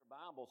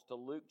Bibles to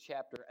Luke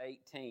chapter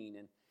 18,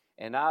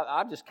 and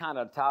I've just kind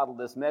of titled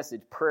this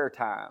message, Prayer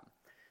Time.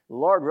 The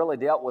Lord really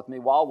dealt with me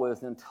while we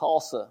was in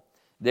Tulsa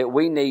that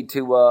we need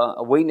to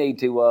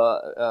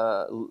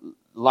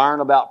learn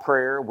about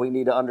prayer. We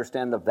need to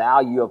understand the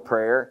value of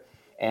prayer,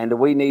 and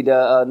we need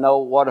to know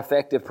what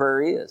effective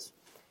prayer is.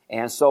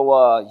 And so,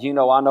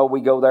 I know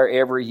we go there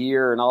every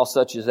year and all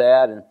such as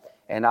that,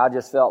 and I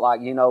just felt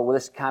like,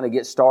 let's kind of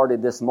get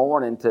started this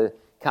morning to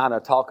kind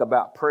of talk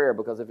about prayer,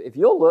 because if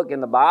you'll look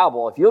in the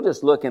Bible, if you'll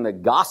just look in the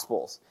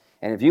Gospels,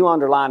 and if you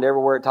underlined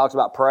everywhere it talks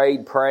about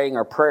praying,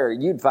 or prayer,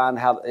 you'd find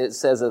how it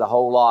says it a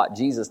whole lot.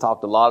 Jesus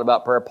talked a lot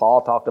about prayer. Paul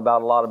talked a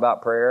lot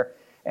about prayer.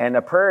 And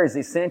prayer is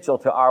essential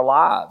to our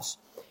lives.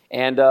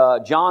 And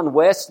John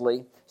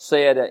Wesley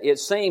said, it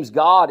seems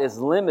God is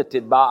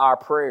limited by our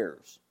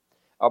prayers.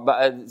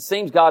 It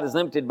seems God is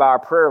limited by our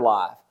prayer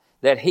life,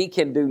 that He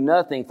can do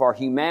nothing for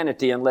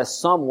humanity unless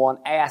someone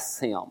asks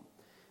Him.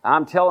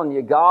 I'm telling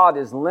you, God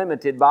is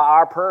limited by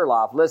our prayer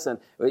life. Listen,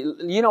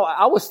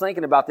 I was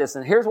thinking about this,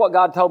 and here's what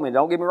God told me.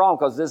 Don't get me wrong,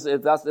 because this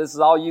is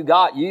all you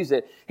got. Use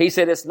it. He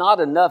said it's not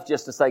enough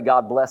just to say,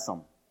 God bless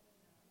them.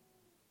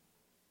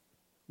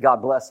 God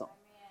bless them.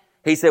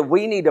 He said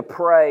we need to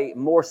pray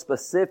more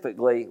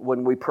specifically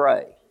when we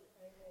pray.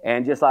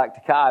 And just like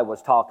Takai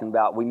was talking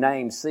about, we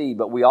name seed,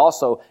 but we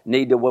also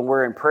need to, when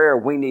we're in prayer,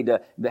 we need to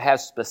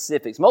have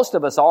specifics. Most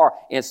of us are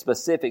in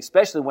specifics,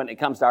 especially when it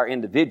comes to our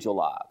individual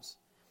lives.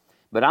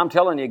 But I'm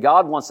telling you,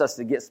 God wants us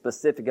to get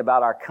specific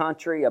about our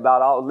country,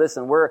 about all.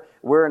 Listen, we're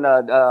in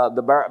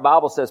the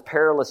Bible says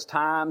perilous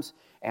times,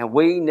 and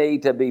we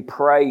need to be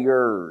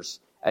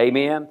prayers.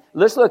 Amen.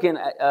 Let's look in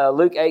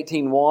Luke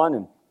 18:1.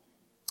 And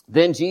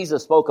then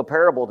Jesus spoke a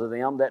parable to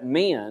them that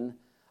men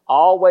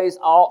always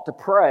ought to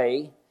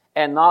pray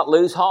and not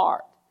lose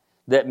heart.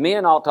 That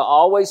men ought to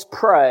always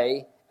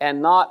pray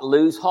and not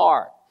lose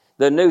heart.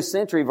 The New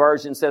Century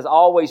Version says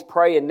always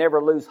pray and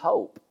never lose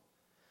hope.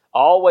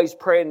 Always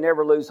pray and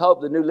never lose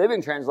hope. The New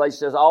Living Translation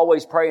says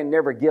always pray and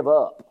never give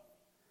up.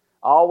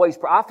 Always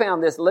pray. I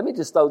found this. Let me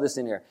just throw this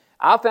in here.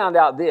 I found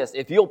out this.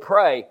 If you'll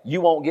pray,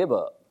 you won't give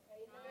up.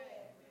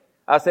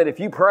 I said if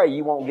you pray,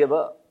 you won't give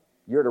up.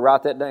 You're to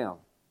write that down.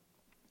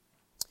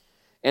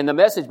 And the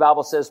Message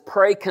Bible says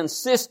pray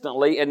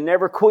consistently and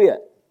never quit.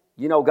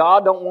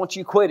 God don't want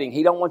you quitting.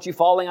 He don't want you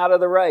falling out of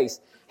the race.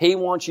 He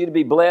wants you to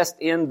be blessed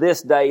in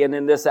this day and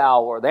in this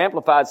hour. The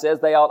Amplified says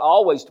they ought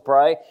always to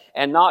pray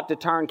and not to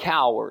turn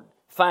coward,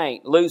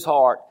 faint, lose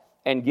heart,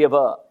 and give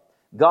up.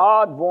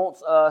 God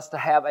wants us to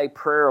have a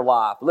prayer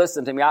life.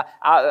 Listen to me.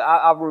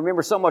 I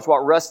remember so much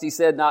what Rusty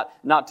said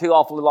not too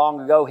awfully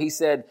long ago. He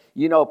said,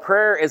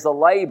 prayer is a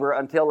labor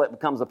until it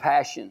becomes a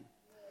passion.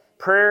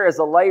 Prayer is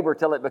a labor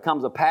till it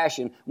becomes a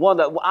passion. When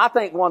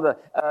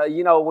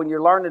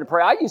you're learning to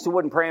pray, I used to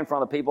wouldn't pray in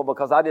front of people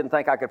because I didn't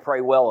think I could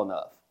pray well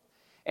enough.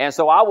 And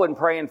so I wouldn't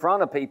pray in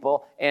front of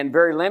people, and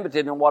very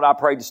limited in what I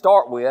prayed to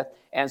start with.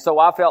 And so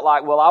I felt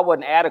like, I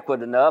wasn't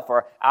adequate enough,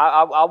 or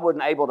I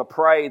wasn't able to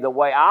pray the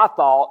way I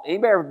thought.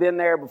 Anybody ever been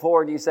there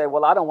before and you say,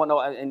 I don't want no,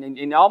 and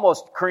you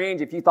almost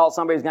cringe if you thought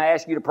somebody was going to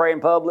ask you to pray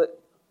in public?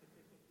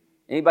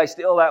 Anybody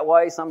still that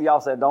way? Some of y'all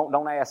said,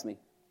 don't ask me.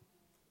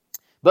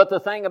 But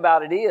the thing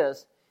about it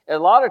is, a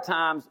lot of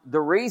times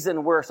the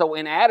reason we're so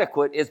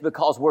inadequate is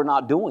because we're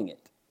not doing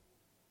it.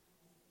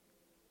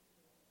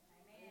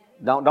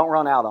 Don't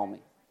run out on me.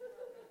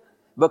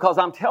 Because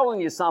I'm telling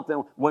you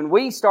something, when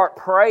we start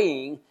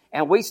praying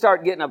and we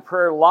start getting a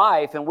prayer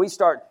life and we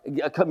start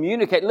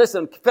communicating,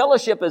 listen, prayer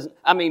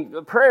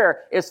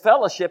is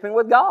fellowshipping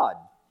with God.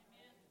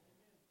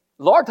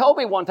 The Lord told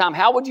me one time,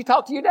 how would you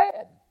talk to your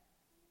dad?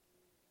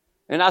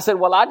 And I said,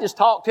 I just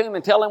talked to him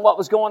and tell him what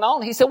was going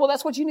on. He said,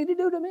 that's what you need to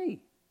do to me.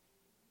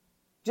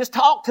 Just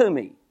talk to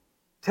me.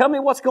 Tell me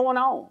what's going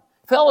on.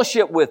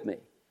 Fellowship with me.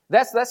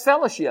 That's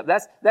fellowship.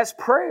 That's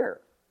prayer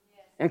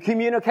and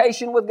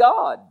communication with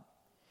God.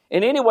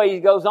 And anyway,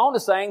 he goes on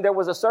to saying there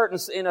was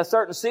in a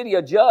certain city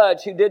a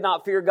judge who did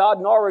not fear God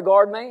nor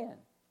regard man.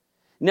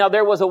 Now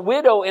there was a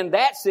widow in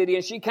that city,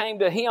 and she came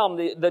to him,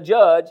 the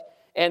judge,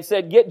 and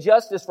said, get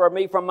justice for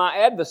me from my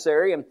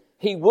adversary. And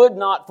he would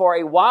not for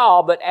a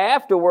while, but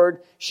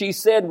afterward she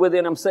said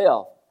within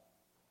himself,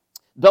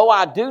 though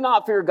I do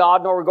not fear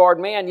God nor regard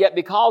man, yet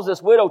because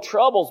this widow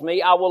troubles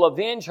me, I will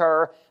avenge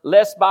her,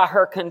 lest by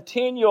her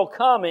continual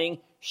coming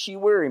she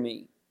weary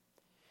me.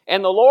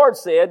 And the Lord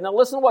said, now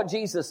listen to what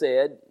Jesus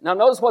said. Now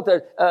notice what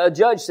the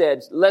judge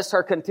said, lest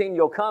her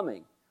continual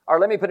coming. Or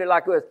let me put it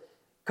like this,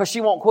 because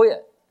she won't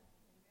quit.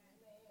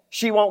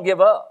 She won't give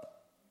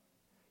up.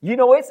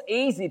 It's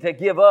easy to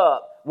give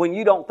up when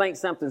you don't think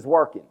something's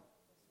working.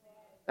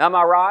 Am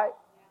I right?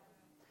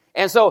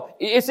 And so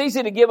it's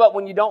easy to give up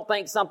when you don't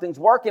think something's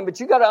working, but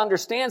you got to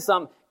understand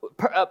something.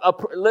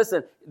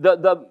 Listen,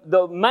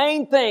 the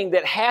main thing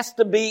that has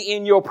to be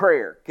in your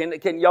prayer.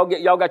 Can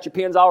y'all got your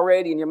pens all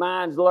ready and your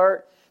minds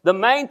alert? The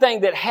main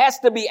thing that has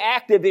to be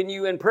active in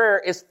you in prayer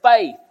is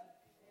faith.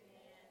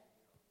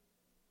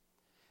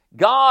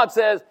 God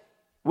says,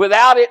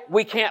 without it,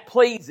 we can't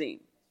please Him.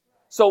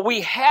 So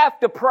we have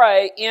to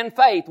pray in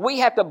faith. We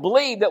have to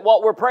believe that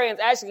what we're praying is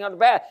asking on the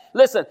behalf.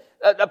 Listen,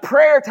 the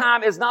prayer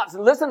time is not,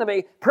 listen to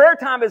me, prayer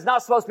time is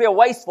not supposed to be a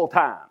wasteful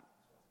time.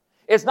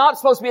 It's not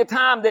supposed to be a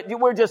time that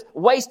we're just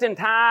wasting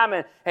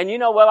time and you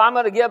know, well, I'm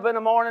going to get up in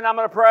the morning, I'm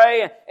going to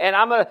pray, and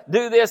I'm going to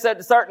do this at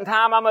a certain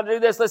time, I'm going to do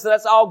this. Listen,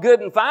 that's all good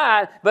and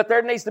fine, but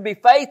there needs to be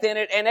faith in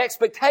it and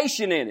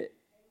expectation in it.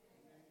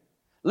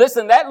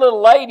 Listen, that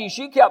little lady,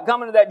 she kept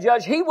coming to that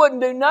judge. He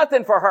wouldn't do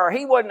nothing for her.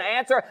 He wouldn't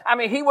answer. I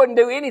mean, he wouldn't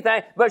do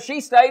anything, but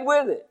she stayed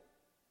with it.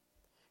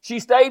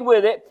 She stayed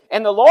with it,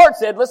 and the Lord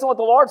said, listen what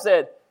the Lord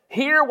said,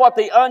 hear what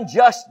the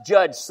unjust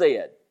judge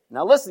said.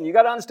 Now listen, you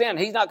got to understand,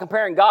 He's not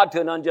comparing God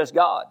to an unjust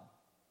God.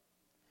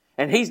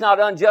 And He's not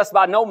unjust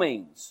by no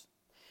means.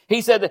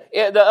 He said,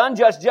 the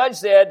unjust judge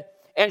said,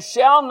 and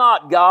shall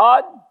not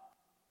God,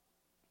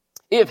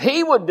 if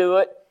He would do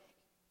it,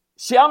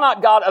 shall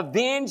not God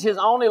avenge His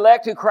own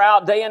elect who cry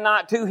out day and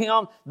night to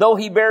Him, though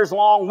He bears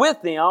long with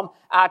them?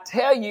 I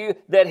tell you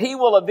that He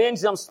will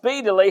avenge them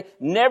speedily.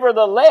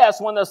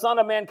 Nevertheless, when the Son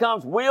of Man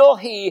comes, will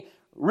He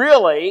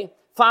really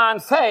find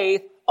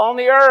faith on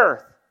the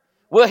earth?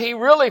 Will He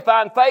really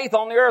find faith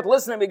on the earth?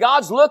 Listen to me.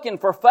 God's looking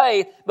for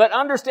faith, but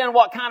understand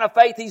what kind of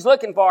faith He's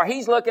looking for.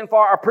 He's looking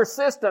for a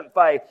persistent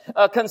faith,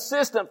 a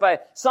consistent faith,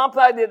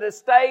 something that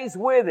stays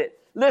with it.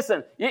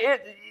 Listen,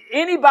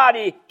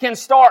 anybody can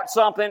start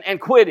something and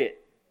quit it.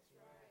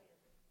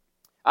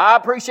 I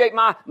appreciate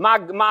my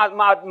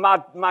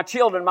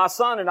children, my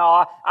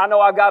son-in-law. I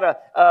know I've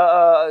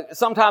got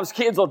sometimes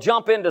kids will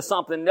jump into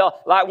something. They'll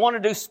like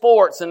want to do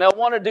sports and they'll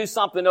want to do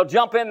something. They'll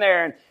jump in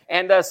there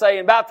and say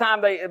about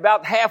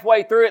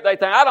halfway through it, they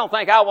think, I don't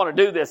think I want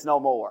to do this no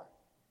more.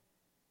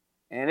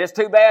 And it's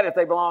too bad if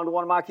they belong to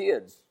one of my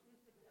kids.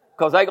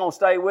 Because they're going to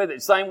stay with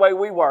it, same way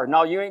we were.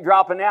 No, you ain't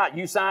dropping out.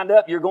 You signed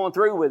up. You're going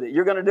through with it.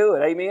 You're going to do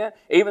it. Amen?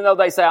 Even though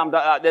they say,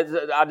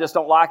 I just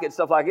don't like it,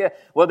 stuff like that.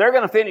 Well, they're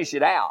going to finish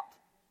it out.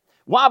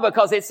 Why?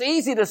 Because it's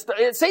easy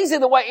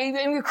the way,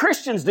 even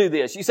Christians do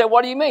this. You say,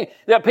 what do you mean?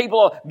 That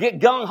people get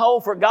gung-ho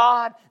for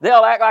God.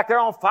 They'll act like they're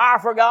on fire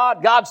for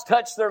God. God's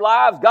touched their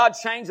lives. God's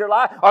changed their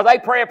life. Or they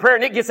pray a prayer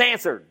and it gets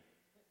answered.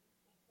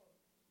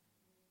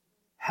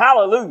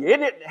 Hallelujah.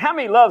 Isn't it? How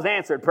many loves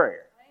answered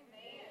prayer?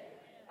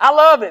 I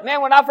love it.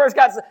 Man, when I first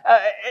got...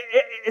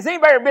 has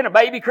anybody ever been a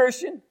baby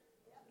Christian?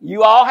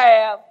 You all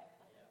have.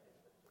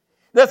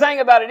 The thing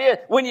about it is,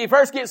 when you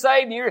first get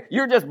saved and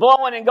you're just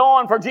blowing and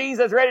going for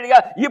Jesus, ready to go,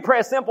 you pray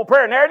a simple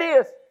prayer and there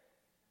it is.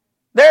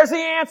 There's the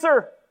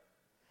answer.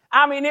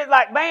 I mean, it's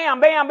like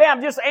bam, bam,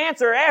 bam, just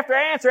answer after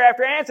answer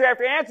after answer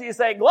after answer. You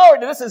say,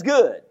 glory, this is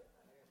good.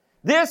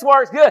 This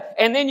works good.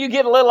 And then you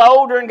get a little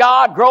older in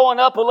God, growing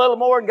up a little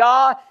more in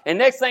God, and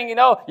next thing you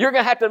know, you're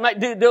going to have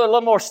to do a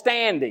little more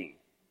standing.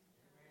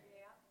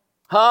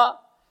 Huh?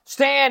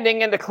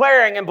 Standing and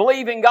declaring and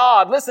believing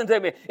God. Listen to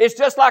me. It's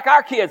just like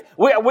our kids.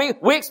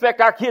 We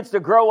expect our kids to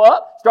grow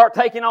up, start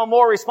taking on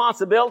more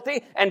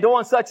responsibility and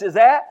doing such as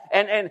that.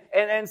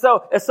 And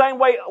so the same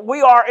way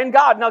we are in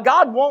God. Now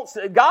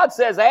God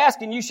says,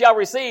 ask and you shall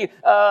receive,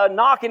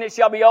 knocking it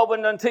shall be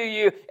opened unto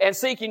you, and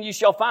seeking you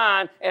shall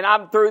find. And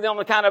I'm through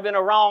them kind of in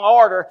a wrong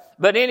order.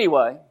 But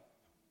anyway,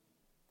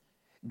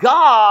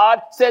 God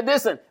said,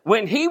 listen,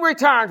 when He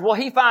returns, will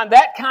He find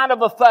that kind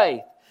of a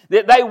faith?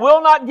 That they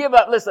will not give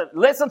up.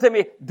 Listen to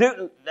me.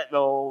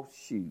 Oh,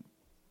 shoot.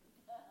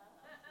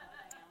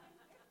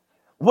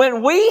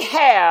 When we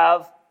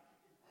have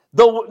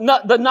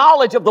the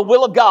knowledge of the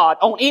will of God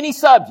on any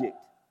subject,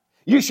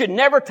 you should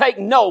never take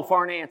no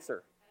for an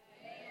answer.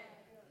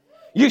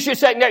 You should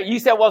say no. You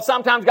say, well,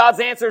 sometimes God's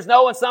answer is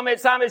no and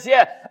sometimes it's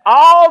yes.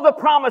 All the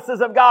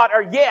promises of God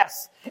are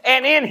yes.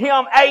 And in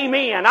Him,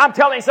 amen. I'm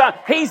telling you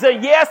something. He's a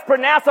yes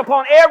pronounced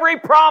upon every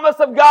promise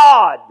of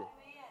God.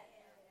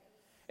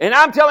 And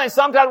I'm telling you,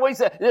 sometimes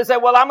they say,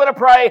 well, I'm going to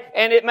pray,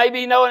 and it may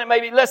be no, and it may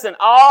be, listen,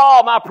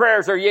 all my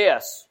prayers are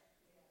yes.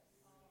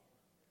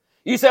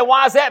 You say,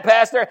 why is that,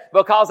 Pastor?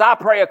 Because I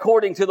pray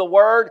according to the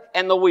Word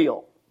and the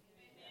will.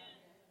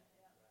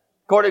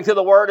 According to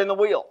the Word and the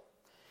will.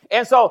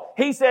 And so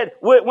He said,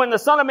 when the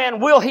Son of Man,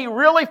 will He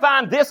really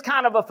find this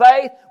kind of a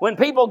faith? When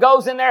people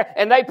goes in there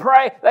and they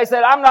pray, they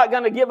said, I'm not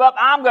going to give up.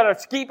 I'm going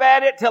to keep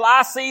at it till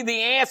I see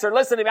the answer.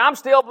 Listen to me. I'm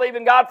still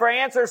believing God for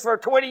answers for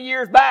 20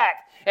 years back.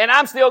 And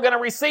I'm still going to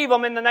receive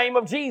them in the name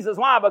of Jesus.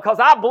 Why? Because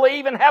I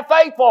believe and have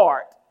faith for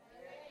it.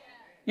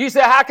 You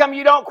say, how come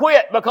you don't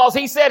quit? Because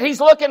He said He's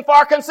looking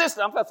for a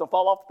consistent... I'm about to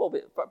fall off the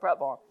pulpit.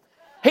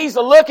 He's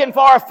looking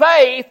for a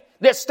faith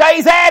that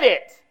stays at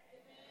it.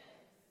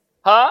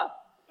 Huh?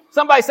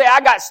 Somebody say,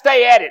 I got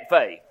stay at it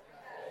faith.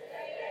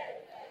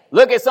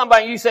 Look at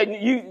somebody and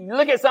say,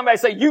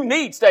 you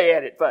need stay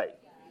at it faith.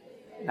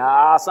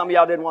 Nah, some of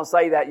y'all didn't want to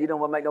say that. You don't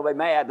want to make nobody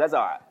mad. That's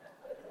all right.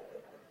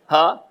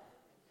 Huh?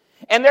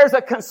 And there's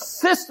a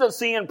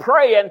consistency in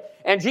praying.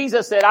 And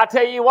Jesus said, I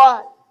tell you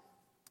what,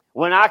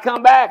 when I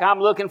come back, I'm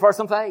looking for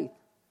some faith.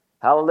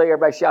 Hallelujah.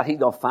 Everybody shout, He's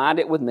going to find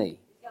it with me.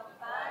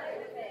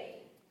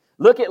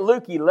 Look at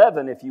Luke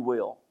 11, if you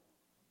will.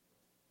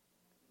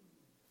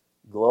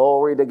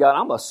 Glory to God.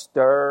 I'm going to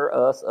stir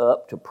us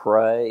up to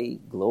pray.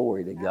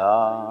 Glory to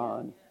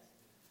God.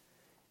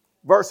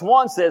 Verse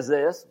 1 says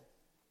this,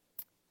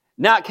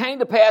 "Now it came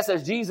to pass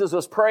as Jesus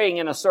was praying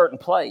in a certain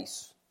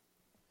place,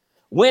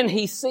 when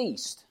he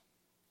ceased,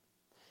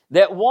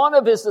 that one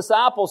of his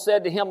disciples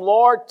said to him,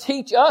 Lord,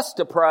 teach us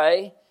to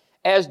pray,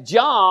 as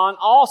John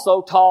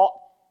also taught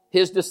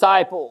his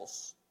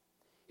disciples."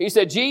 He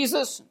said,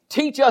 Jesus,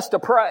 teach us to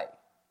pray.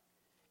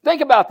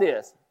 Think about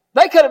this.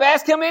 They could have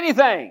asked him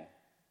anything.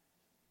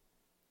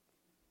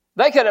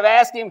 They could have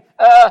asked him,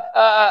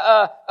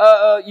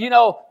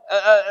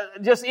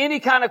 just any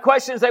kind of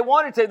questions they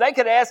wanted to. They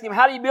could have asked him,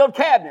 how do you build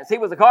cabinets? He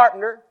was a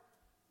carpenter.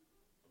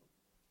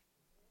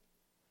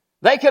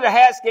 They could have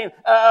asked him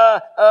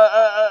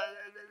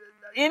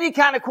any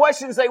kind of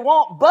questions they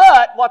want,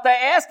 but what they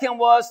asked him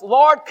was,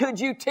 Lord, could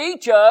you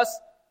teach us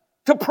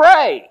to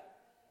pray?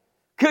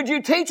 Could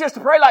you teach us to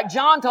pray like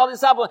John taught his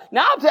disciples?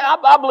 Now,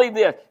 I believe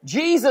this.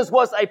 Jesus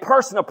was a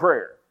person of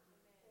prayer.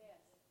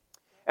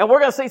 And we're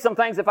going to see some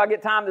things if I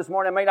get time this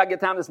morning. I may not get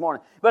time this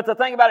morning. But the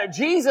thing about it,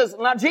 Jesus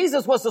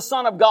was the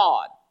Son of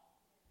God.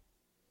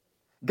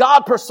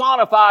 God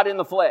personified in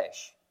the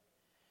flesh.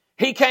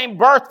 He came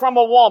birthed from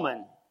a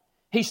woman.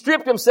 He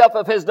stripped himself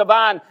of his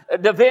divine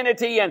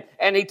divinity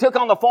and he took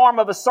on the form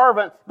of a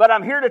servant. But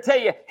I'm here to tell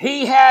you,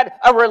 he had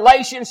a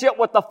relationship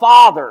with the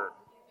Father.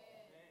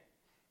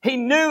 He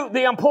knew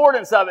the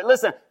importance of it.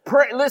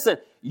 Listen,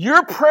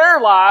 your prayer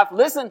life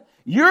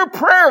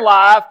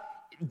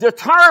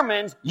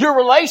determines your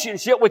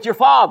relationship with your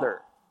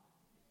Father.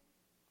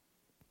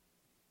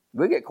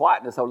 We get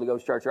quiet in this Holy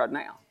Ghost church right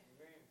now.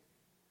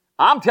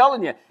 I'm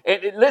telling you,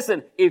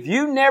 listen, if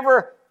you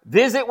never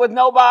visit with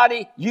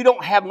nobody, you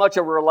don't have much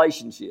of a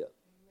relationship.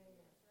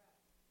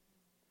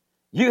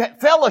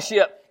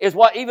 Fellowship is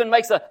what even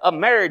makes a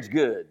marriage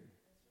good.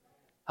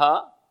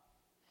 Huh?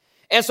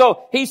 And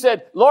so he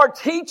said, Lord,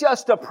 teach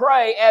us to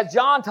pray as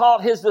John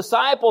taught his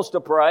disciples to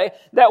pray.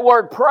 That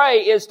word pray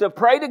is to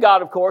pray to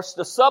God, of course,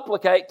 to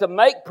supplicate, to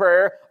make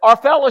prayer, or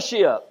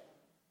fellowship.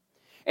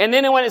 And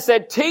then when it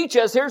said teach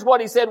us, here's what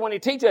he said when he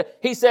teaches.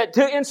 He said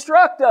to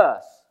instruct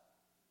us.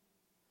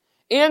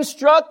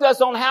 Instruct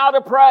us on how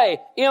to pray.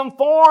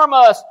 Inform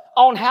us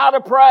on how to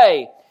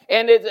pray.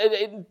 And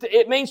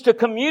it means to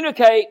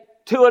communicate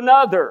to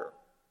another.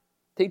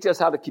 Teach us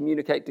how to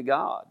communicate to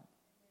God.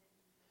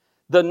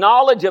 The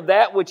knowledge of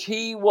that which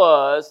he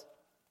was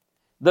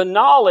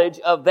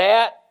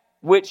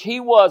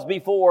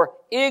before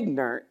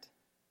ignorant,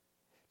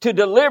 to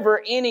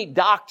deliver any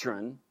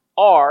doctrine,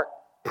 art,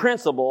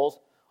 principles,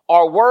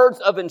 or words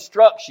of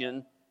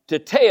instruction, to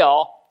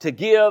tell, to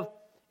give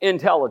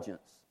intelligence.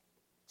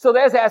 So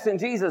there's asking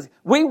Jesus,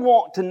 we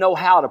want to know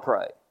how to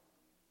pray.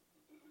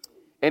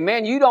 And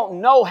man, you don't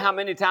know how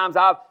many times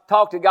I've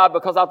talked to God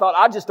because I thought,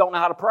 I just don't know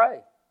how to pray.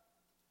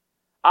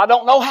 I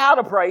don't know how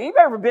to pray. You've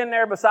ever been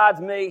there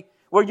besides me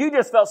where you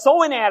just felt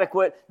so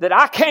inadequate that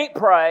I can't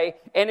pray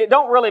and it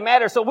don't really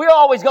matter. So we'll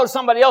always go to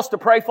somebody else to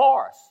pray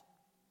for us.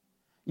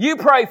 You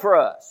pray for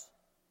us.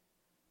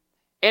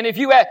 And if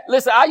you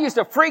listen, I used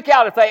to freak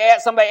out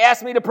if somebody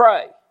asked me to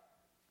pray.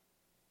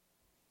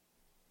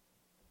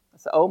 I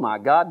said, oh my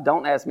God,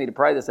 don't ask me to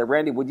pray. They said,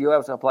 Randy, would you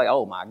ever pray?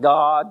 Oh my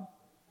God.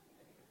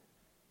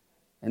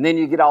 And then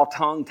you get all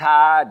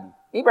tongue-tied.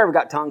 You ever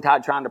got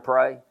tongue-tied trying to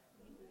pray?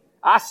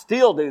 I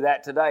still do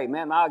that today.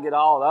 Man, I get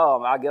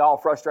all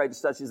frustrated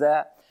such as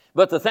that.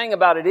 But the thing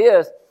about it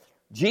is,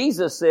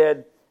 Jesus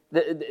said,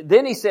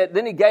 then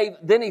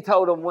he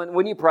told them,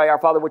 when you pray, our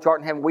Father which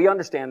art in heaven, we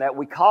understand that.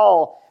 We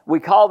call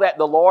that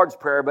the Lord's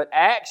Prayer, but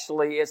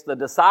actually it's the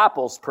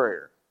disciples'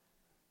 prayer.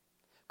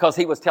 Because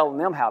he was telling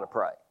them how to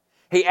pray.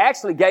 He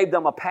actually gave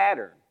them a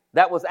pattern.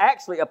 That was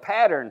actually a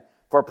pattern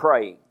for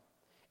praying.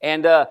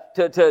 And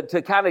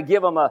to kind of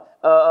give them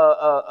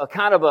a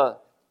kind of a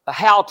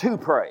how to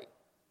pray.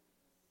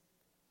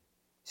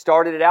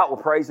 Started it out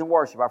with praise and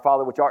worship. Our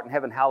Father which art in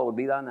heaven, hallowed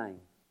be thy name.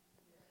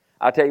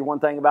 I'll tell you one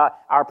thing about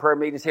our prayer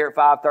meetings here at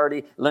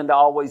 5:30. Linda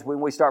always, when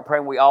we start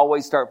praying, we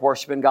always start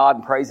worshiping God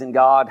and praising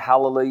God.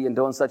 Hallelujah, and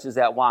doing such as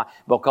that. Why?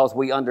 Because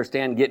we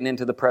understand getting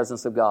into the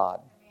presence of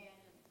God.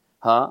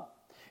 Huh?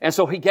 And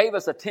so he gave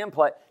us a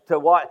template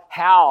to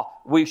how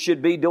we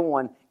should be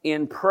doing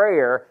in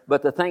prayer.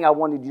 But the thing I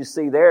wanted you to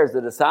see there is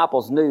the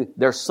disciples knew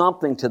there's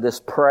something to this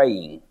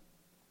praying.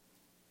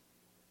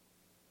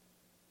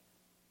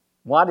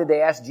 Why did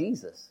they ask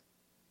Jesus?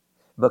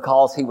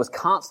 Because he was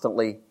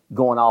constantly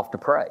going off to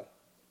pray.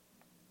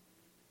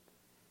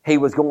 He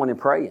was going and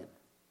praying.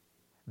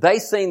 They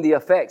seen the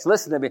effects.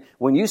 Listen to me.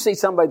 When you see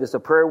somebody that's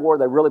a prayer warrior,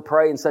 they really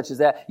pray and such as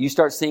that, you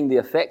start seeing the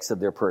effects of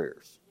their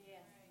prayers.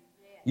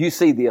 You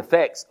see the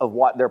effects of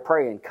what they're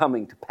praying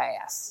coming to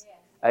pass.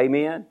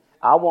 Amen?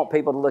 I want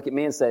people to look at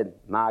me and say,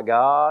 my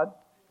God,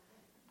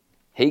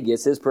 he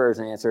gets his prayers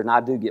answered, and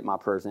I do get my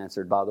prayers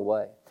answered, by the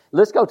way.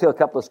 Let's go to a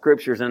couple of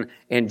scriptures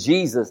in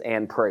Jesus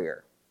and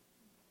prayer.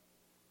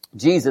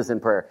 Jesus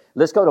and prayer.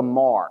 Let's go to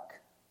Mark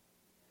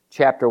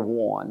chapter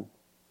 1.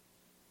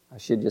 I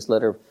should just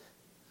let her,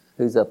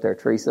 who's up there,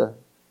 Teresa?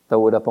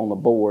 Throw it up on the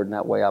board, and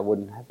that way I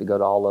wouldn't have to go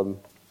to all of them.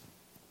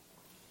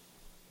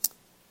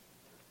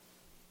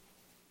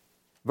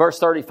 Verse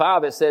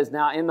 35, it says,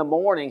 now in the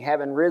morning,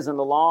 having risen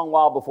a long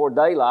while before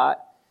daylight,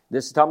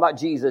 this is talking about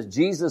Jesus,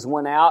 Jesus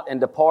went out and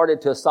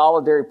departed to a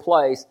solitary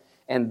place,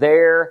 and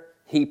there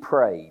he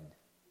prayed.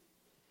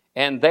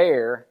 And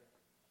there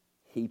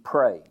he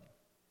prayed.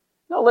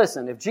 Now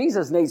listen, if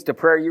Jesus needs to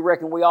pray, you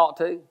reckon we ought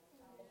to?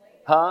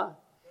 Huh?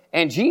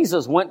 And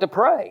Jesus went to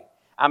pray.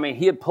 I mean,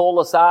 he'd pull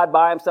aside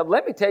by himself.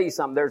 Let me tell you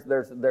something.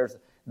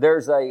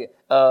 There's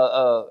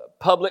a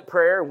public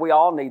prayer, and we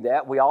all need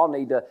that. We all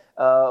need to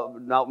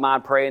not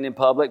mind praying in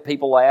public.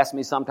 People ask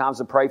me sometimes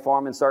to pray for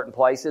them in certain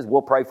places.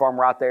 We'll pray for them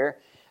right there.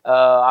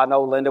 I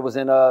know Linda was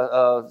in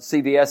a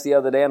CVS the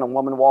other day, and a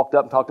woman walked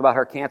up and talked about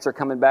her cancer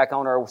coming back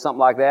on her or something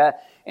like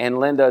that. And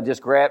Linda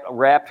just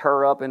wrapped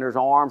her up in her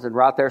arms and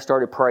right there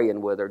started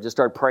praying with her, just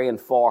started praying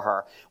for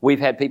her. We've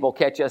had people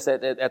catch us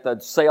at the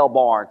sale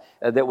barn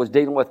that was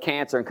dealing with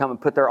cancer and come and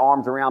put their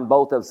arms around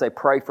both of them and say,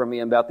 pray for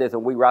me about this.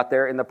 And we right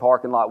there in the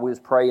parking lot, we was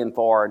praying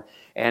for her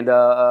and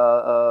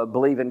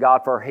believing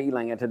God for her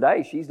healing. And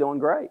today she's doing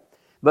great.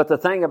 But the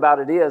thing about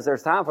it is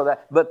there's time for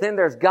that. But then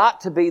there's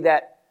got to be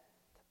that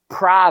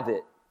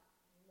private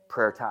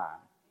prayer time.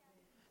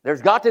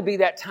 There's got to be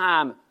that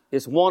time,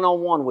 it's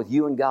one-on-one with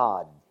you and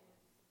God.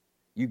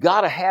 You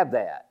got to have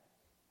that.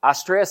 I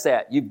stress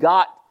that. You've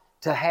got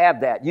to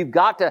have that. You've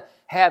got to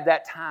have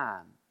that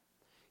time.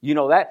 You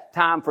know, that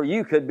time for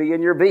you could be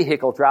in your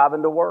vehicle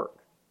driving to work.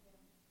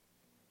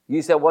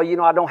 You say, well,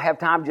 I don't have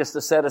time just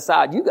to set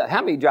aside.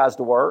 How many drives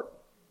to work?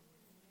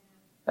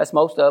 That's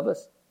most of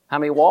us. How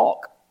many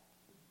walk?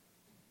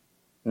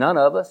 None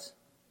of us.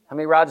 How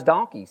many rides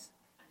donkeys?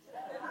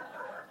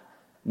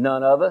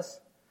 None of us.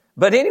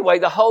 But anyway,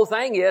 the whole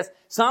thing is,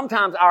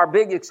 sometimes our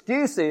big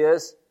excuse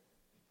is,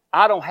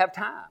 I don't have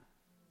time.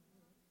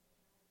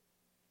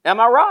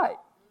 Am I right?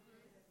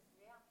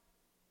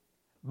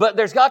 But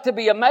there's got to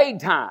be a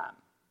made time.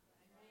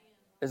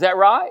 Is that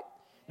right?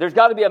 There's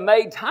got to be a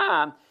made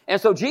time.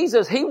 And so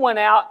Jesus, he went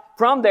out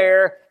from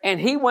there and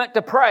he went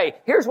to pray.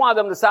 Here's why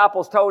them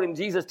disciples told him,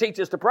 Jesus, teach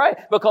us to pray.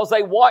 Because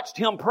they watched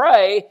him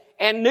pray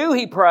and knew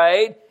he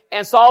prayed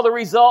and saw the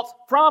results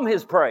from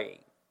his praying.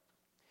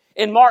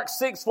 In Mark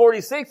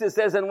 6:46 it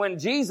says, and when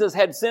Jesus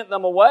had sent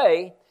them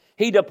away,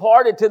 he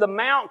departed to the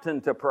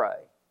mountain to pray.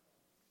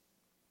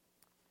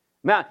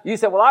 Now, you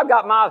say, well, I've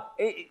got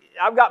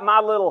my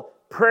little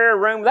prayer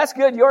room. That's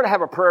good. You ought to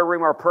have a prayer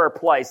room or a prayer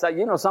place.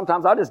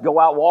 Sometimes I just go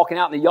out walking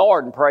out in the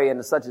yard and praying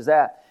and such as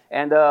that.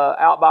 And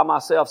out by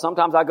myself.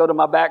 Sometimes I go to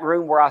my back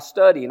room where I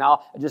study and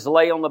I'll just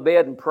lay on the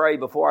bed and pray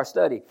before I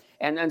study.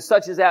 And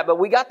such as that. But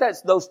we got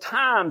those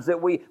times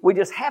that we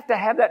just have to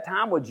have that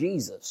time with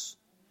Jesus,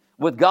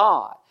 with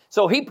God.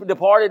 So he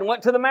departed and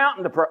went to the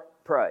mountain to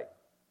pray.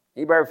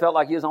 Anybody ever felt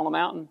like he was on the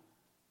mountain?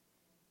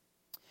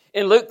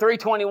 In Luke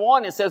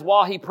 3:21, it says,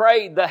 while he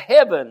prayed, the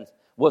heavens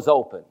was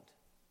opened.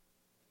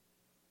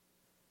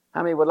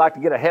 How many would like to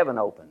get a heaven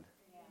opened?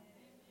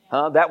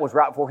 That was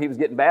right before he was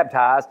getting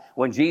baptized.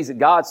 When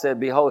God said,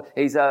 behold,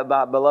 he's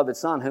my beloved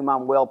son, whom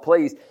I'm well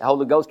pleased. The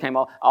Holy Ghost came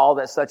on, all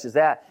that such as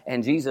that.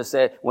 And Jesus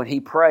said, when he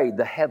prayed,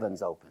 the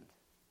heavens opened.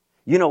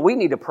 We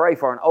need to pray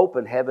for an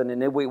open heaven,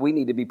 and then we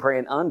need to be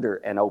praying under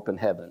an open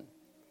heaven.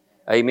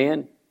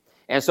 Amen?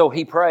 And so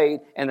he prayed,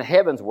 and the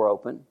heavens were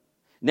open.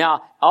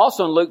 Now,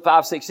 also in Luke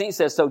 5:16 it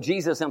says, so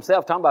Jesus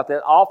himself, talking about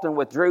that, often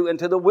withdrew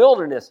into the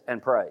wilderness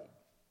and prayed.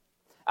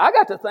 I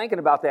got to thinking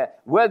about that.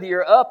 Whether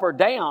you're up or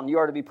down, you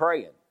ought to be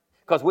praying.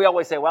 Because we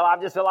always say, well, I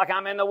just feel like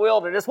I'm in the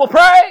wilderness. Well,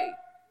 pray!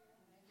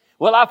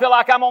 Well, I feel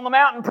like I'm on the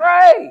mountain.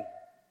 Pray!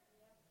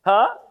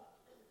 Huh?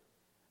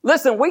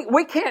 Listen,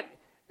 we can't...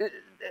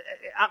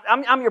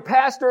 I'm your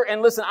pastor,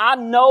 and listen, I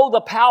know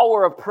the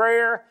power of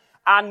prayer.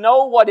 I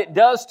know what it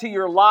does to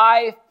your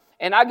life.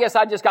 And I guess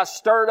I just got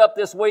stirred up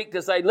this week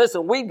to say,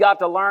 listen, we've got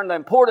to learn the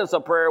importance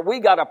of prayer. We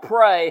got to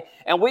pray,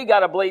 and we got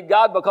to believe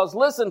God, because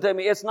listen to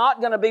me, it's not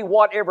going to be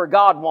whatever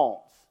God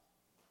wants.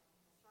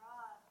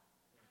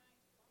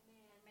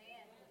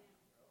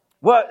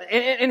 Well,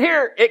 and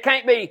here, it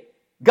can't be,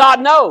 God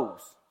knows.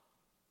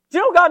 Do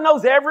you know God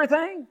knows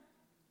everything?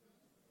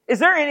 Is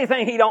there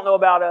anything He don't know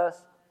about us?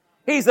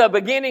 He's the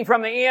beginning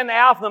from the end, the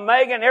Alpha, the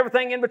Omega, and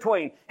everything in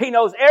between. He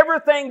knows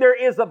everything there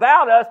is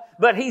about us,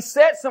 but He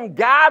set some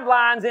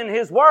guidelines in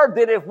His Word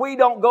that if we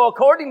don't go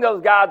according to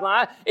those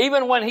guidelines,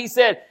 even when He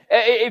said,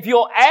 if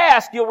you'll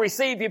ask, you'll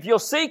receive. If you'll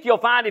seek, you'll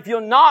find. If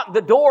you'll knock,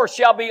 the door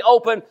shall be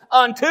open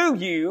unto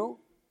you.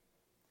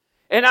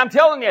 And I'm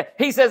telling you,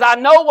 He says, I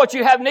know what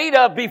you have need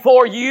of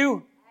before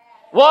you.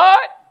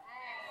 What?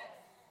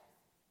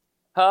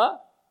 Huh?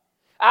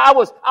 I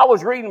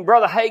was reading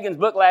Brother Hagin's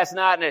book last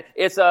night, and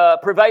it's a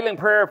prevailing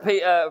prayer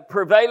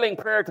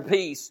to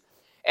peace.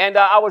 And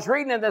I was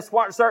reading in this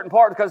certain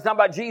part because it's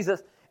talking about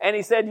Jesus, and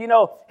he said,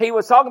 he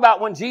was talking about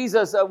when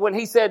Jesus, when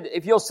He said,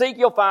 if you'll seek,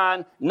 you'll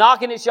find,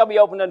 knocking it shall be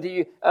opened unto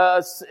you,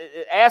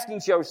 asking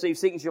shall receive,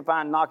 seeking shall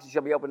find, knocking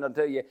shall be opened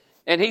unto you.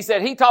 And he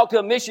said he talked to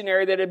a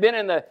missionary that had been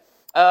in the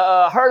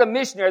heard a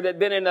missionary that had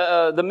been in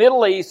the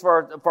Middle East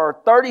for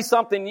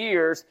 30-something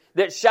years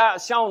that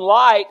shone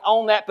light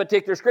on that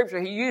particular scripture.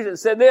 He used it and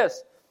said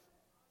this.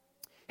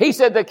 He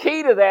said the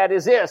key to that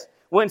is this.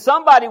 When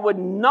somebody would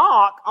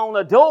knock on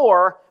the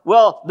door,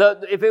 well,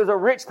 if it was a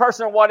rich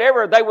person or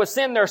whatever, they would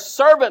send their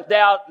servant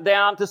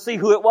down to see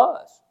who it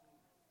was.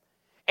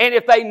 And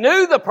if they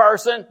knew the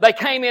person, they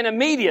came in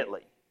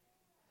immediately.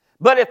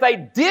 But if they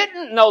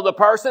didn't know the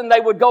person, they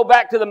would go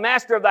back to the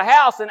master of the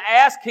house and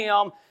ask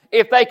him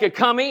if they could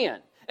come in.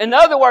 In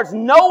other words,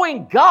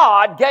 knowing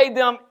God gave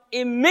them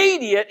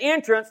immediate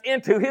entrance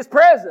into His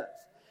presence.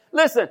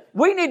 Listen,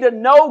 we need to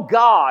know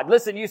God.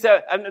 Listen, you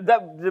said,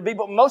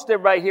 most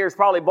everybody here is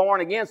probably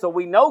born again, so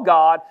we know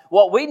God.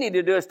 What we need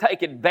to do is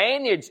take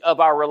advantage of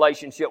our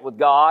relationship with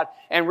God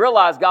and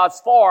realize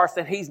God's for us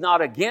and He's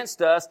not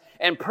against us,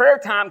 and prayer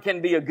time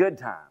can be a good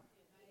time.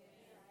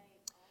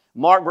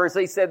 Mark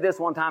Brzee said this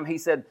one time. He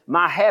said,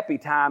 my happy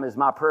time is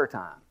my prayer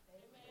time.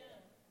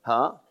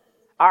 Huh?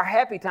 Our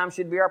happy time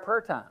should be our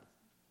prayer time.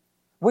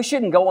 We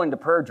shouldn't go into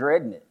prayer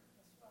dreading it.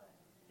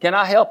 Can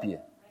I help you?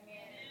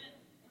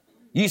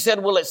 You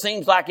said, well, it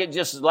seems like it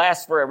just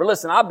lasts forever.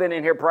 Listen, I've been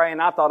in here praying.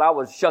 I thought I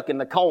was shucking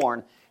the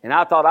corn, and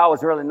I thought I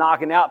was really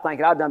knocking out,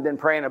 thinking I've done been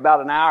praying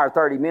about an hour or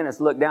 30 minutes,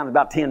 looked down at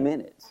about 10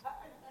 minutes.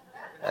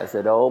 I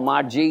said, oh,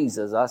 my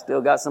Jesus, I still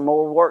got some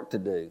more work to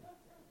do.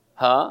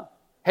 Huh?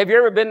 Have you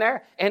ever been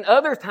there? And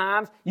other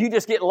times, you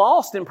just get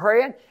lost in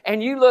praying,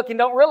 and you look and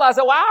don't realize,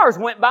 hours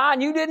went by,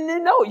 and you didn't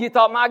even know it. You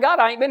thought, my God,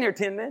 I ain't been here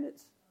 10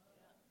 minutes.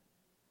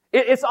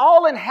 It's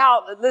all in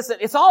how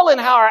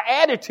our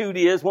attitude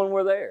is when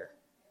we're there.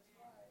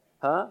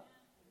 Huh?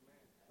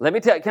 Let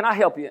me tell you, can I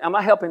help you? Am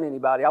I helping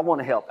anybody? I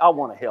want to help. I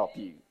want to help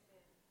you.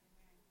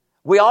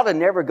 We ought to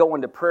never go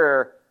into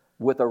prayer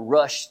with a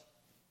rush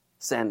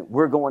saying,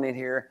 we're going in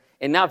here.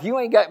 And now if you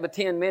ain't got but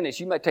 10 minutes,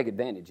 you may take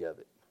advantage of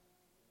it.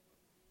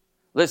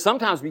 Listen,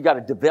 sometimes we got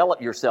to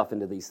develop yourself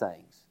into these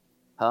things.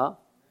 Huh?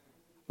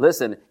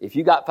 Listen, if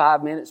you got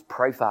 5 minutes,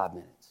 pray 5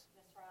 minutes.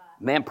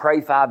 Man,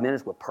 pray 5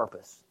 minutes with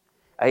purpose.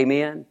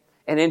 Amen?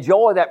 And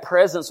enjoy that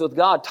presence with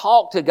God.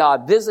 Talk to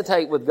God.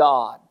 Visitate with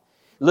God.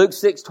 Luke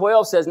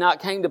 6:12 says, now it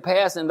came to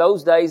pass in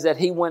those days that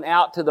he went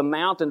out to the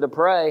mountain to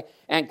pray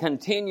and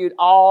continued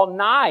all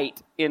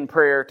night in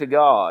prayer to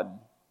God.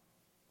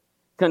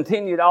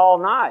 Continued all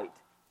night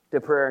to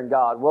prayer in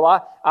God. Well,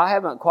 I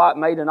haven't quite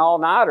made an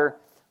all-nighter,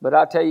 but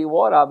I tell you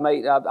what,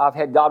 I've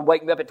had God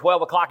wake me up at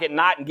 12 o'clock at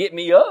night and get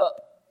me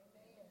up.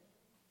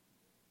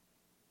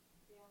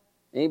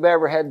 Anybody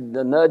ever had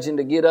the nudging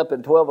to get up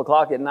at 12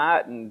 o'clock at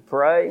night and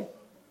pray?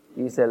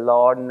 You said,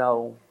 Lord,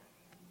 no.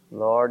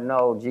 Lord,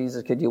 no.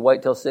 Jesus, could you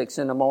wait till 6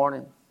 in the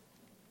morning?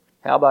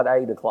 How about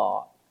 8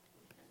 o'clock?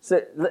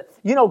 So,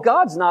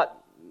 God's not,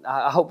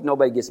 I hope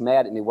nobody gets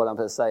mad at me what I'm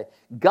going to say.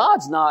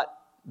 God's not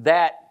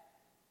that,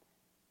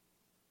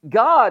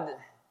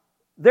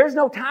 there's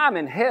no time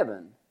in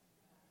heaven.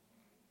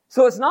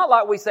 So it's not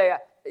like we say,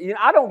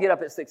 I don't get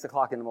up at 6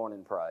 o'clock in the morning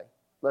and pray.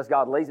 Unless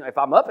God leads me. If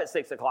I'm up at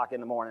 6 o'clock in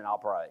the morning, I'll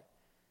pray.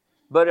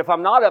 But if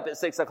I'm not up at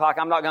 6 o'clock,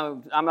 I'm not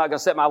going to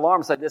set my alarm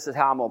and say, this is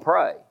how I'm going to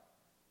pray.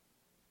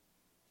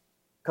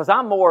 Because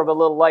I'm more of a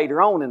little later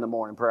on in the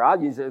morning prayer. I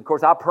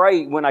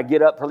pray when I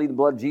get up, plead the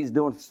blood of Jesus,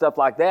 doing stuff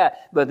like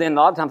that. But then a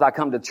lot of times I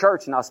come to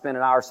church and I spend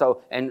an hour or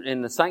so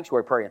in the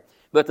sanctuary praying.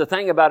 But the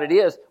thing about it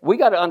is, we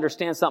got to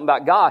understand something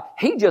about God.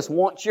 He just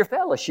wants your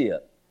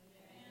fellowship.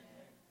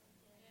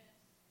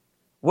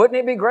 Wouldn't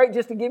it be great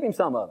just to give Him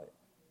some of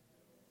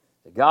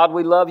it? God,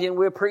 we love You and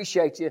we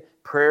appreciate You.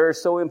 Prayer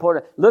is so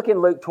important. Look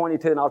in Luke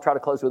 22 and I'll try to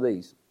close with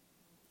these.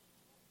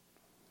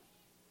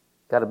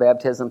 Got a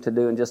baptism to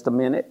do in just a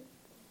minute.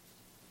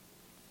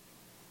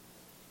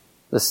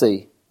 Let's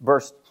see.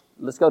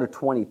 Let's go to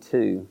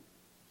 22.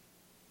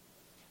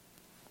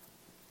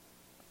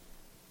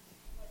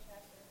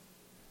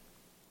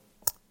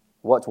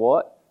 What's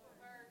what?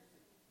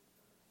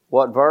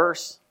 What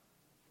verse?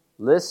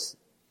 Let's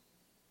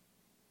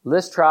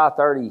try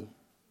 30.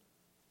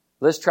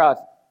 Let's try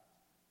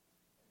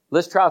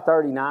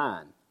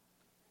 39.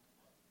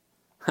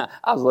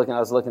 I was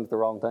looking at the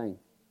wrong thing.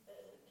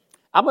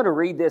 I'm going to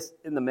read this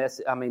in the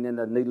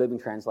New Living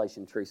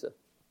Translation, Teresa.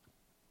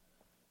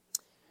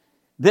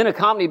 Then,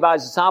 accompanied by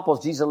His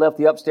disciples, Jesus left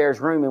the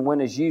upstairs room and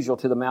went as usual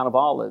to the Mount of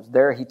Olives.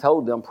 There He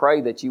told them, pray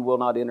that you will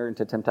not enter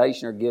into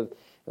temptation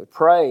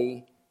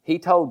He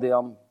told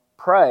them,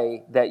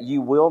 pray that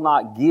you will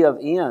not give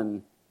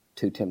in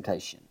to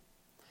temptation.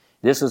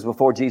 This was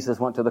before Jesus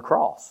went to the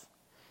cross.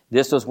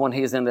 This was when He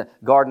was in the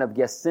Garden of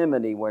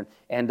Gethsemane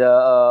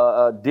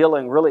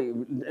dealing really,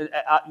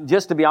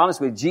 just to be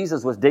honest with you,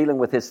 Jesus was dealing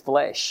with His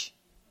flesh.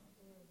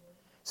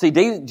 See,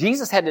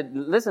 Jesus had to,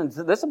 listen,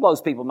 this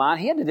blows people's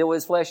mind. He had to deal with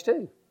His flesh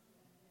too.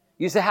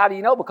 You say, how do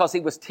you know? Because He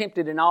was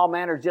tempted in all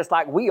manners just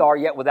like we are,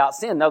 yet without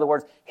sin. In other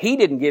words, He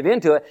didn't give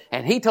into it.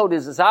 And He told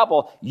His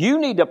disciple, you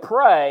need to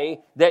pray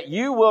that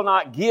you will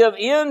not give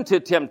in to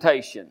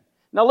temptation.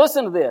 Now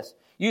listen to this.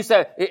 You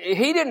say,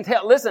 He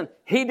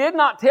did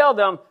not tell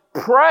them,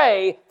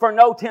 pray for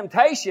no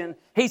temptation.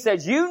 He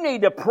says, you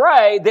need to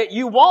pray that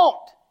you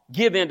won't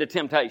give in to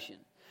temptation.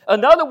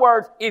 In other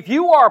words, if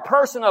you are a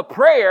person of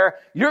prayer,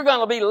 you're going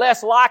to be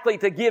less likely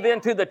to give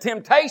in to the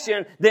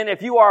temptation than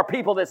if you are a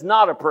people that's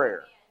not a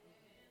prayer.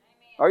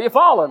 Are you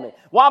following me?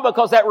 Why?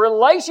 Because that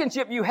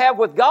relationship you have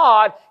with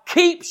God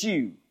keeps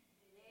you.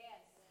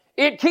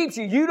 It keeps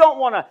you. You don't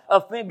want to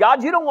offend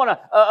God. You don't want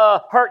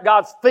to hurt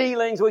God's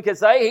feelings, we could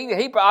say.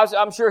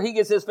 I'm sure He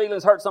gets His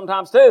feelings hurt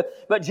sometimes too.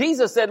 But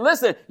Jesus said,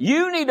 listen,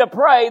 you need to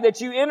pray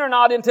that you enter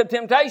not into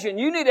temptation.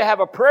 You need to have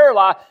a prayer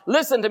life.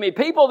 Listen to me.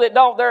 People that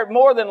don't, they're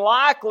more than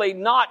likely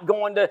not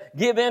going to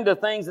give in to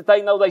things that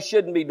they know they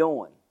shouldn't be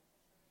doing.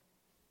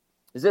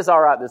 Is this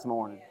all right this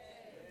morning?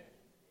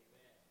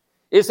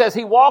 It says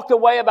He walked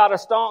away about a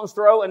stone's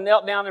throw and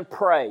knelt down and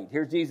prayed.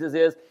 Here Jesus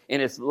is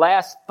in His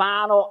last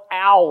final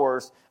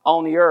hours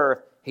on the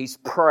earth. He's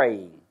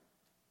praying.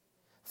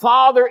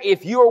 Father,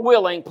 if you're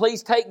willing,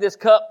 please take this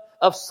cup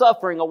of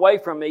suffering away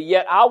from me.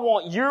 Yet I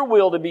want your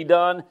will to be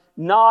done,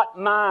 not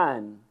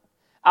mine.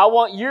 I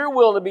want your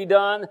will to be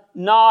done,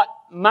 not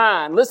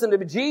mine. Listen to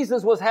me.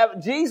 Jesus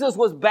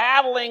was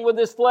battling with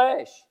his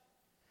flesh.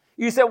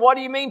 You said, what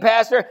do you mean,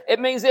 Pastor? It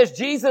means this.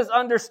 Jesus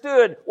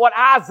understood what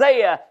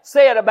Isaiah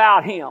said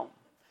about him.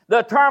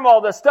 The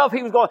turmoil, the stuff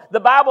he was going. The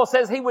Bible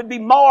says he would be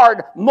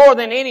marred more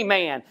than any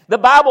man. The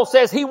Bible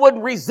says he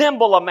wouldn't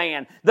resemble a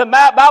man. The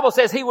Bible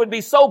says he would be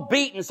so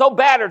beaten, so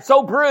battered,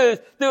 so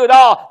bruised through it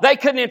all, they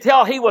couldn't even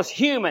tell he was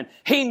human.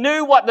 He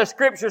knew what the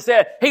Scripture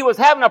said. He was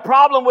having a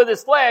problem with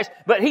his flesh,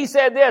 but he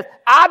said this,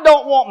 I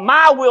don't want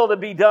my will to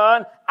be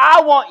done.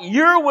 I want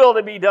your will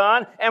to be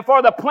done. And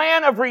for the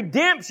plan of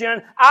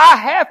redemption, I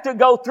have to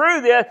go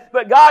through this.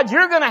 But God,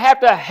 you're going to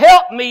have to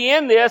help me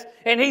in this.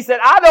 And he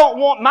said, I don't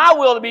want my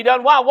will to be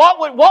done. Why?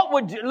 What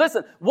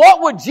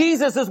would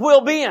Jesus'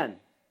 will been?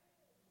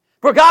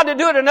 For God to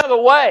do it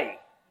another way.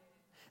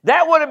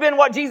 That would have been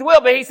what Jesus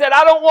will be. He said,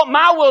 I don't want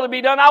my will to be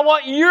done. I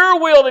want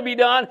your will to be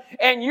done.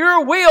 And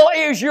your will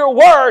is your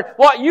word.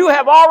 What you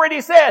have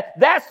already said.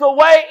 That's the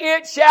way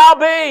it shall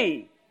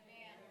be.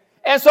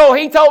 And so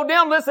he told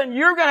them, listen,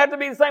 you're going to have to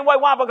be the same way.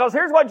 Why? Because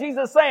here's what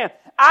Jesus is saying.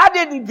 I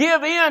didn't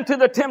give in to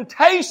the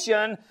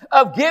temptation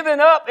of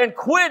giving up and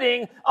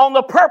quitting on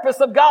the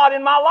purpose of God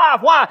in my life.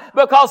 Why?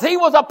 Because he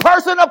was a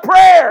person of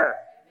prayer.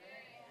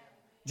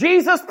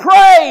 Jesus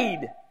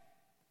prayed.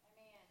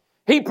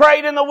 He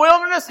prayed in the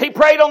wilderness. He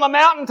prayed on the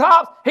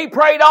mountaintops. He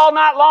prayed all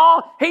night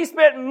long. He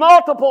spent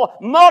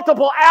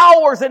multiple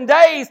hours and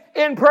days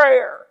in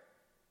prayer.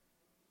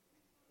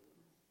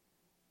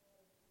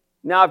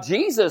 Now, if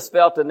Jesus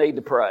felt the need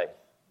to pray,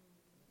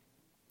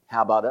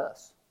 how about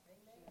us?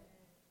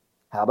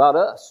 How about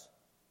us?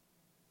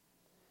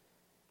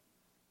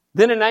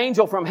 Then an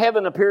angel from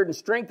heaven appeared and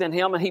strengthened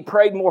him, and he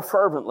prayed more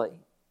fervently.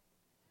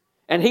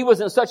 And he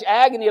was in such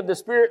agony of the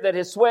Spirit that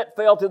his sweat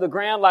fell to the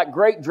ground like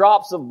great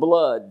drops of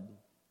blood.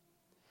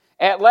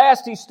 At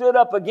last he stood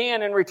up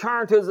again and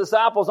returned to his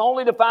disciples,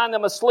 only to find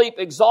them asleep,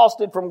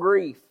 exhausted from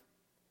grief.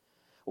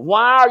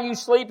 Why are you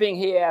sleeping?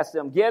 He asked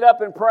them. Get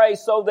up and pray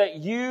so that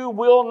you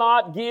will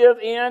not give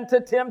in to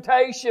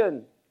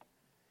temptation.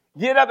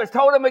 Get up. And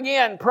told him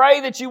again,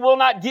 pray that you will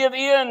not give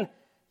in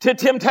to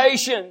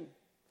temptation.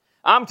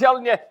 I'm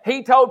telling you,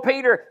 he told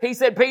Peter, he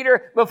said,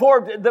 Peter,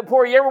 before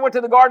he ever went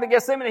to the Garden of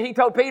Gethsemane, he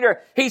told Peter,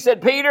 he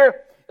said, Peter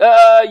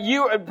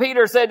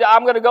said,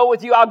 I'm going to go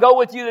with you. I'll go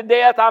with you to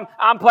death.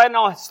 I'm planning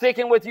on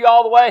sticking with you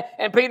all the way.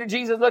 And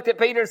Jesus looked at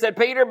Peter and said,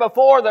 Peter,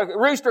 before the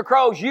rooster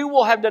crows, you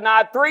will have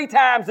denied 3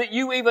 times that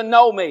you even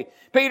know me.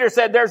 Peter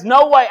said, there's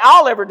no way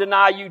I'll ever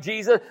deny you,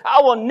 Jesus.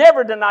 I will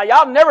never deny you.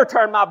 I'll never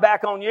turn my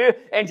back on you.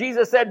 And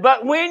Jesus said,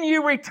 but when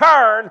you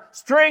return,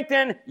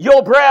 strengthen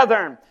your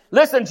brethren.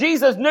 Listen,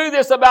 Jesus knew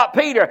this about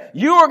Peter.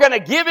 You are going to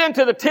give in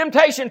to the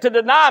temptation to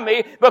deny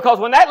me,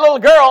 because when that little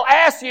girl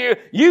asks you,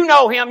 you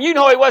know him, you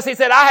know who he was. He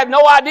said, I have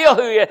no idea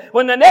who he is.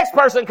 When the next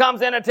person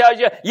comes in and tells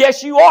you,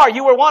 yes, you are.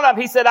 You were one of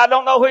them. He said, I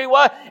don't know who he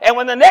was. And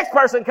when the next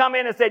person come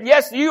in and said,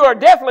 yes, you are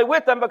definitely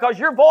with them because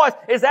your voice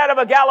is that of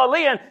a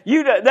Galilean,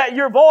 that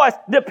your voice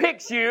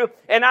depicts you.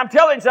 And I'm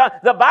telling you,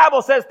 the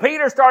Bible says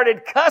Peter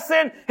started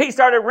cussing. He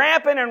started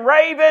ramping and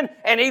raving,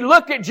 and he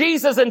looked at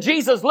Jesus, and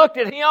Jesus looked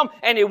at him,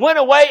 and he went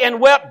away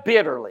and wept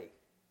bitterly.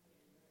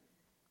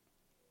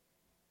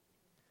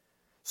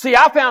 See,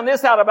 I found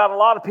this out about a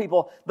lot of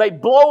people. They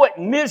blow it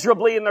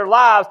miserably in their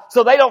lives,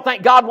 so they don't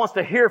think God wants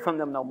to hear from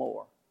them no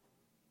more.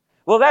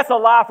 Well, that's a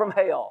lie from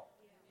hell.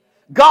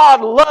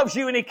 God loves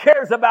you and He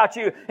cares about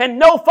you. And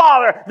no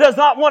father does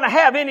not want to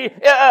have any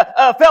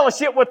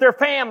fellowship with their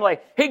family.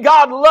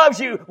 God loves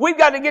you. We've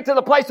got to get to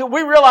the place where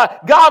we realize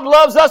God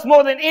loves us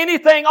more than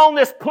anything on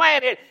this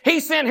planet. He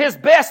sent His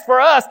best for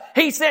us.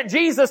 He sent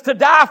Jesus to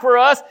die for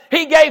us.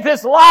 He gave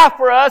His life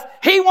for us.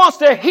 He wants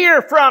to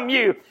hear from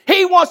you.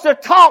 He wants to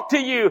talk to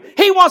you.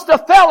 He wants to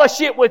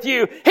fellowship with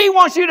you. He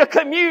wants you to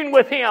commune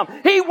with Him.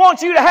 He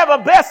wants you to have a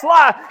best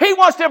life. He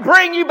wants to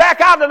bring you back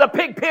out of the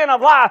pig pen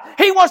of life.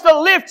 He wants to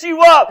lift you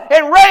you up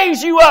and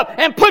raise you up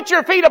and put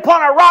your feet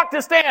upon a rock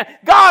to stand.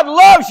 God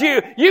loves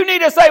you. You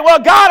need to say, well,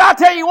 God, I'll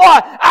tell you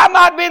what, I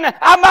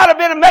might have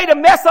been made a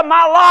mess of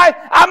my life.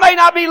 I may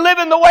not be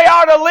living the way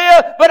I ought to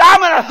live, but I'm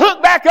going to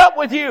hook back up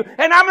with you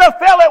and I'm going to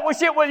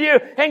fellowship with you.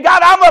 And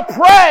God, I'm going to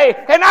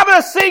pray and I'm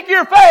going to seek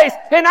your face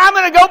and I'm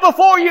going to go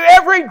before you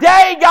every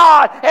day,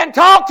 God, and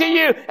talk to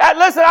you. And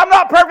listen, I'm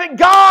not perfect.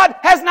 God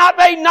has not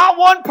made not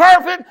one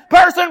perfect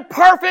person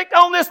perfect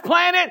on this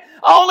planet.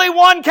 Only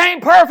one came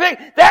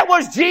perfect. That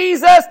was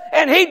Jesus,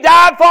 and He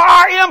died for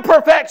our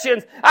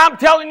imperfections. I'm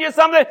telling you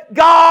something.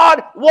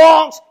 God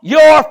wants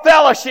your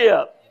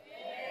fellowship.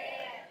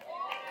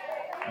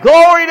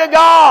 Glory to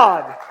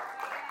God.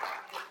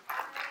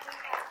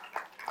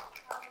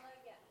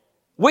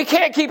 We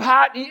can't keep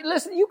hiding.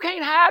 Listen, you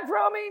can't hide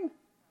from Him.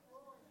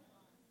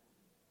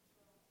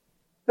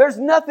 There's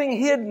nothing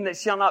hidden that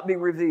shall not be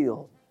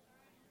revealed.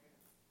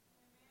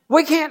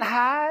 We can't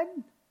hide.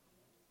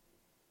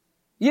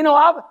 You know,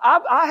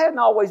 I hadn't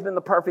always been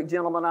the perfect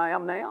gentleman I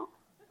am now.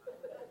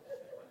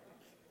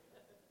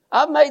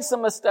 I've made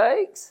some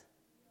mistakes.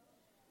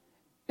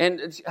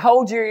 And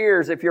hold your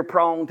ears if you're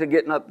prone to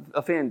getting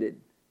offended.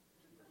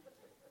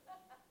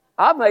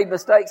 I've made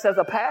mistakes as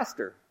a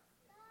pastor.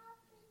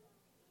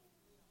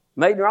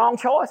 Made wrong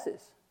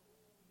choices.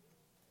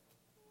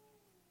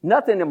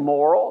 Nothing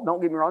immoral,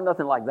 don't get me wrong,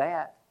 nothing like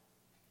that.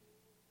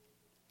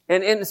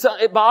 And so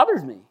it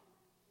bothers me.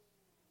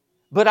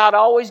 But I'd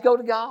always go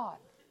to God.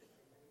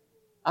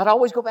 I'd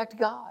always go back to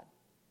God.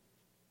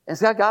 And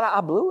say, God,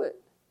 I blew it.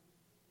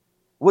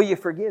 Will you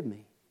forgive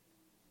me?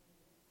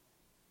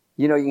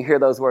 You know, you can hear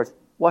those words,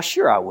 well,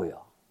 sure I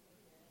will.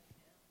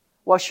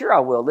 Well, sure I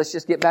will. Let's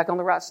just get back on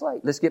the right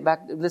slate. Let's get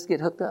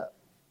hooked up.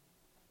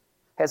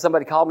 Had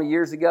somebody call me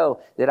years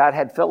ago that I'd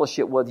had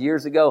fellowship with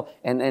years ago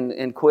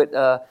and quit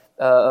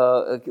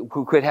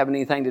having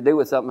anything to do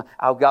with something.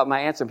 I got my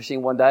answer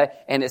machine one day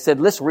and it said,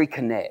 let's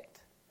reconnect.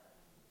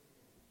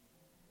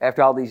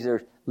 After all these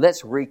years,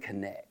 let's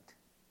reconnect.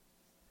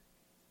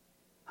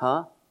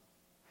 Huh?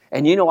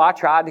 And you know, I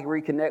tried to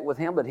reconnect with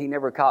him, but he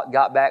never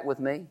got back with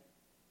me.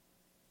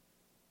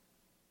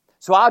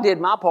 So I did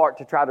my part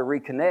to try to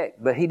reconnect,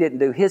 but he didn't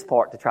do his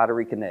part to try to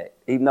reconnect,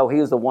 even though he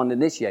was the one that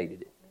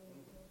initiated it.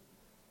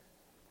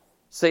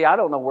 See, I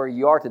don't know where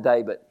you are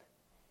today, but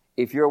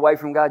if you're away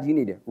from God, you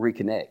need to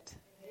reconnect.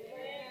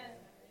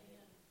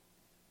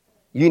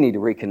 You need to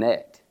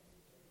reconnect.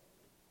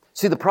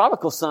 See, the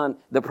prodigal son,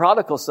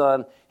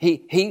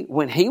 he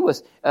when he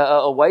was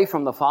away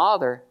from the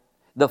father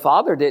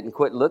didn't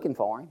quit looking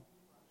for him.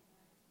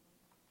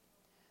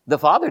 The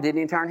father didn't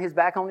even turn his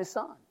back on his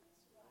son.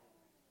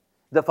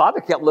 The father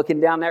kept looking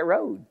down that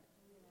road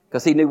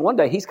because he knew one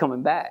day he's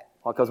coming back.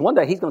 Because one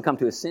day he's going to come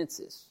to his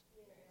senses.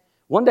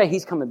 One day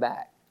he's coming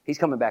back. He's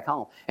coming back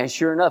home. And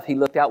sure enough, he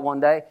looked out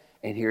one day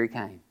and here he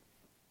came,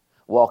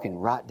 walking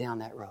right down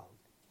that road.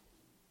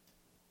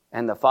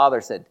 And the father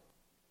said,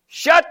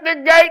 shut the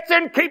gates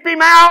and keep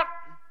him out.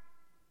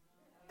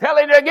 Tell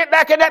him to get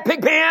back in that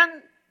pig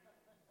pen.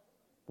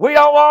 We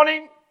don't want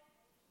him.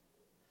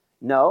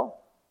 No.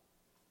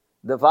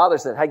 The father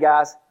said, hey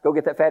guys, go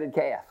get that fatted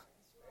calf.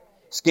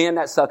 Skin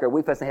that sucker.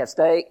 We supposed to have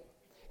steak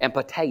and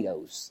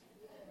potatoes.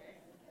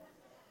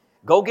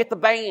 Go get the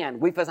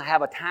band. We supposed to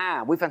have a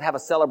time. We supposed to have a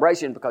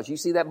celebration because you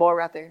see that boy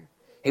right there?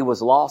 He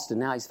was lost and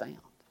now he's found.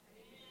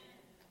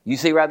 You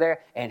see right there?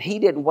 And he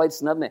didn't wait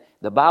another minute.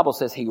 The Bible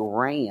says he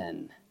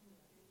ran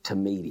to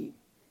meet him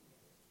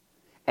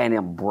and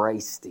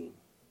embraced him.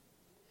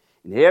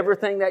 And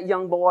everything that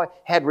young boy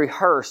had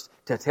rehearsed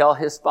to tell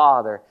his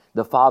father,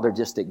 the father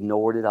just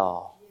ignored it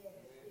all.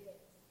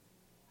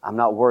 I'm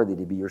not worthy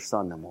to be your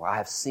son no more. I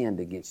have sinned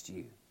against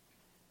you.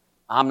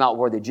 I'm not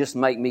worthy. Just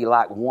make me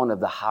like one of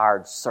the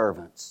hired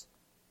servants.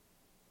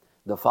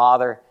 The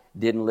father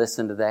didn't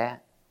listen to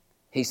that.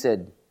 He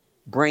said,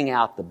 bring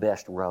out the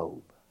best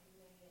robe.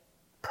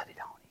 Put it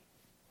on him.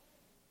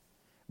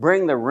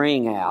 Bring the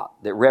ring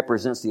out that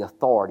represents the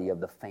authority of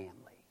the family.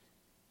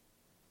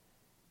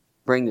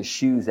 Bring the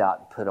shoes out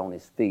and put on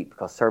his feet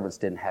because servants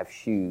didn't have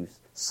shoes.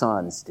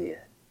 Sons did.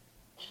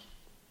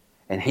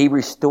 And he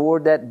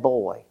restored that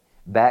boy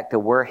back to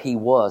where he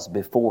was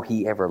before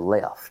he ever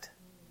left.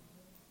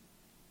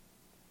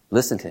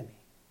 Listen to me.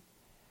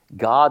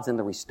 God's in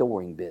the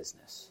restoring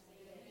business.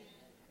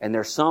 And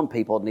there's some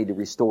people that need to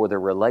restore their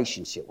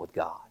relationship with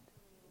God.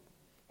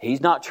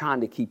 He's not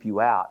trying to keep you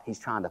out. He's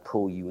trying to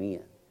pull you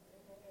in.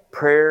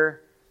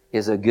 Prayer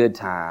is a good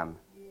time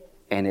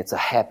and it's a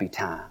happy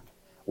time.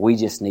 We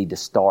just need to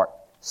start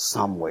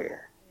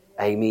somewhere.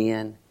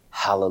 Amen.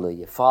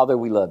 Hallelujah. Father,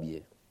 we love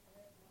you.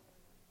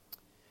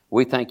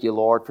 We thank you,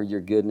 Lord, for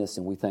your goodness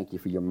and we thank you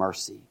for your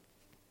mercy.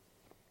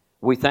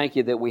 We thank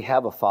you that we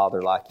have a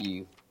Father like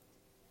you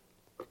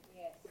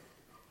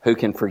who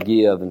can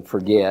forgive and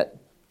forget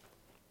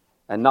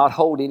and not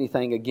hold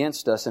anything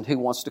against us and who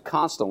wants to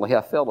constantly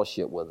have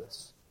fellowship with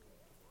us.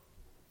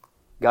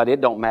 God,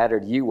 it don't matter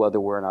to you whether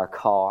we're in our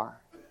car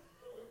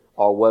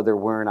or whether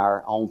we're in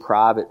our own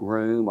private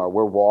room or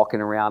we're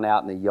walking around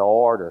out in the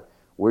yard or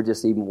we're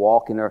just even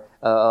walking around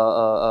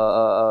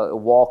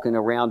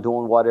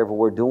doing whatever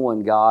we're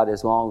doing, God,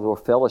 as long as we're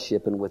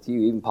fellowshipping with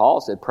you. Even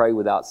Paul said, pray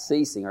without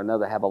ceasing, or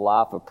another, have a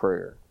life of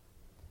prayer.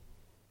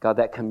 God,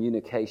 that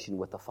communication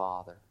with the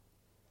Father.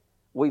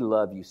 We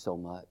love you so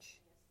much.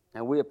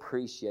 And we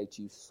appreciate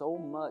you so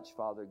much,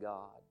 Father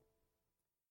God.